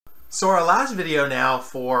So our last video now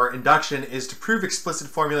for induction is to prove explicit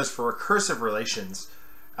formulas for recursive relations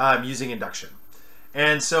using induction.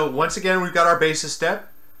 And so once again, we've got our basis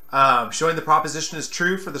step showing the proposition is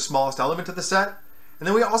true for the smallest element of the set. And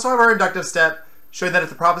then we also have our inductive step showing that if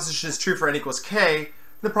the proposition is true for n equals k,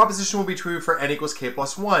 the proposition will be true for n equals k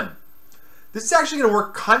plus 1. This is actually going to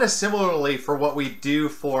work kind of similarly for what we do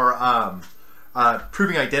for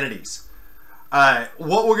proving identities.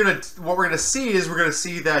 What we're gonna see is we're gonna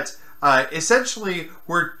see that essentially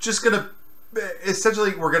we're gonna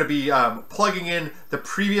be plugging in the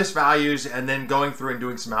previous values and then going through and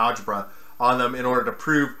doing some algebra on them in order to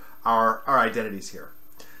prove our identities here.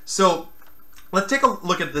 So let's take a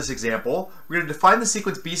look at this example. We're going to define the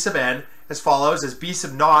sequence b sub n as follows: as b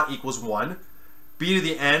sub naught equals 1, b to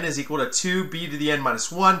the n is equal to 2, b to the n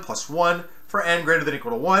minus 1 plus 1 for n greater than or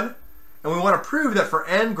equal to 1. And we want to prove that for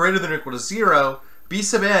n greater than or equal to 0, b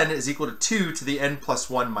sub n is equal to 2 to the n plus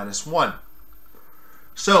 1 minus 1.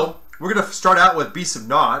 So we're going to start out with b sub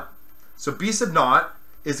naught. So b sub naught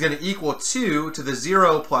is going to equal 2 to the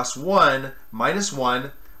 0 plus 1 minus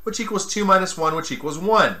 1, which equals 2 minus 1, which equals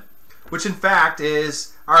 1, which in fact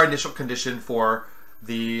is our initial condition for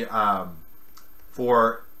the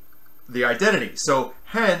identity. So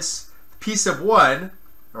hence p sub 1,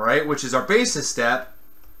 all right, which is our basis step,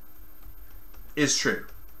 is true.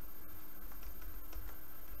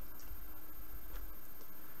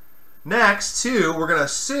 Next, we're going to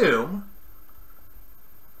assume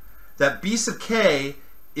that b sub k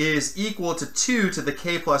is equal to 2 to the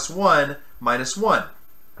k plus 1 minus 1.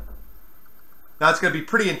 Now it's going to be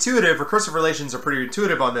pretty intuitive. Recursive relations are pretty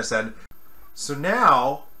intuitive on this end. So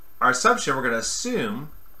now our assumption, we're going to assume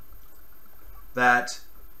that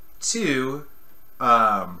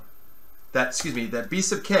that b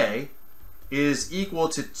sub k is equal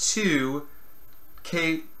to 2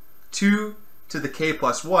 to the k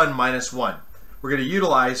plus 1 minus 1. We're going to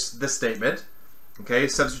utilize this statement, okay,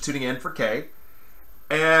 substituting n for k.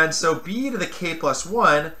 And so b to the k plus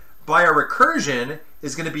 1 by our recursion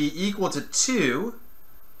is going to be equal to 2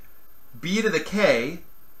 b to the k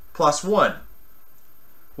plus 1.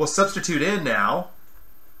 We'll substitute in now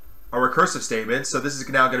our recursive statement. So this is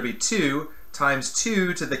now going to be 2 times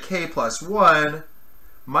 2 to the k plus 1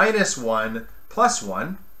 minus 1 plus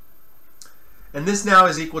 1. And this now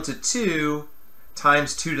is equal to 2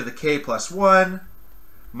 times 2 to the k plus 1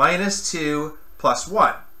 minus 2 plus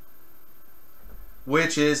 1,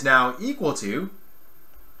 which is now equal to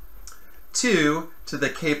 2 to the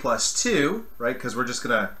k plus 2, right? Because we're just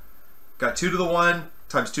got 2 to the 1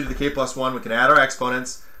 times 2 to the k plus 1. We can add our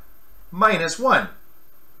exponents, minus 1.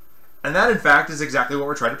 And that, in fact, is exactly what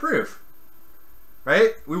we're trying to prove,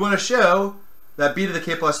 right? We want to show that b to the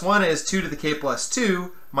k plus 1 is 2 to the k plus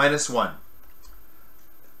 2 minus 1.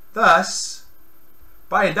 Thus,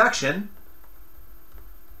 by induction,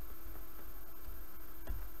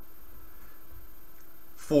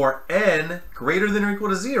 for n greater than or equal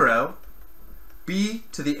to 0, b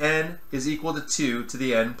to the n is equal to 2 to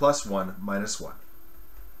the n plus 1 minus 1.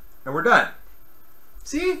 And we're done.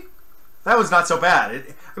 See? That was not so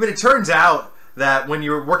bad. It turns out that when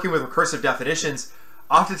you're working with recursive definitions,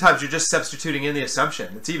 oftentimes you're just substituting in the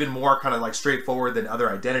assumption. It's even more kind of like straightforward than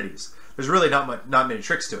other identities. There's really not many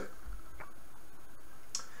tricks to it.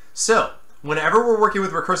 So, whenever we're working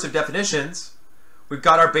with recursive definitions, we've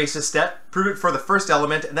got our basis step, prove it for the first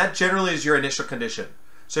element, and that generally is your initial condition.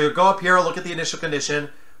 So you'll go up here, look at the initial condition,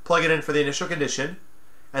 plug it in for the initial condition,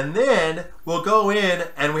 and then we'll go in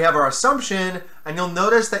and we have our assumption, and you'll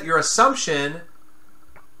notice that your assumption,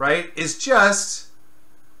 right, is just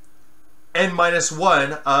n minus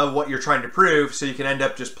 1 of what you're trying to prove, so you can end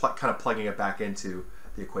up just kind of plugging it back into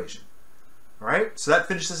the equation. All right, so that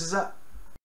finishes us up.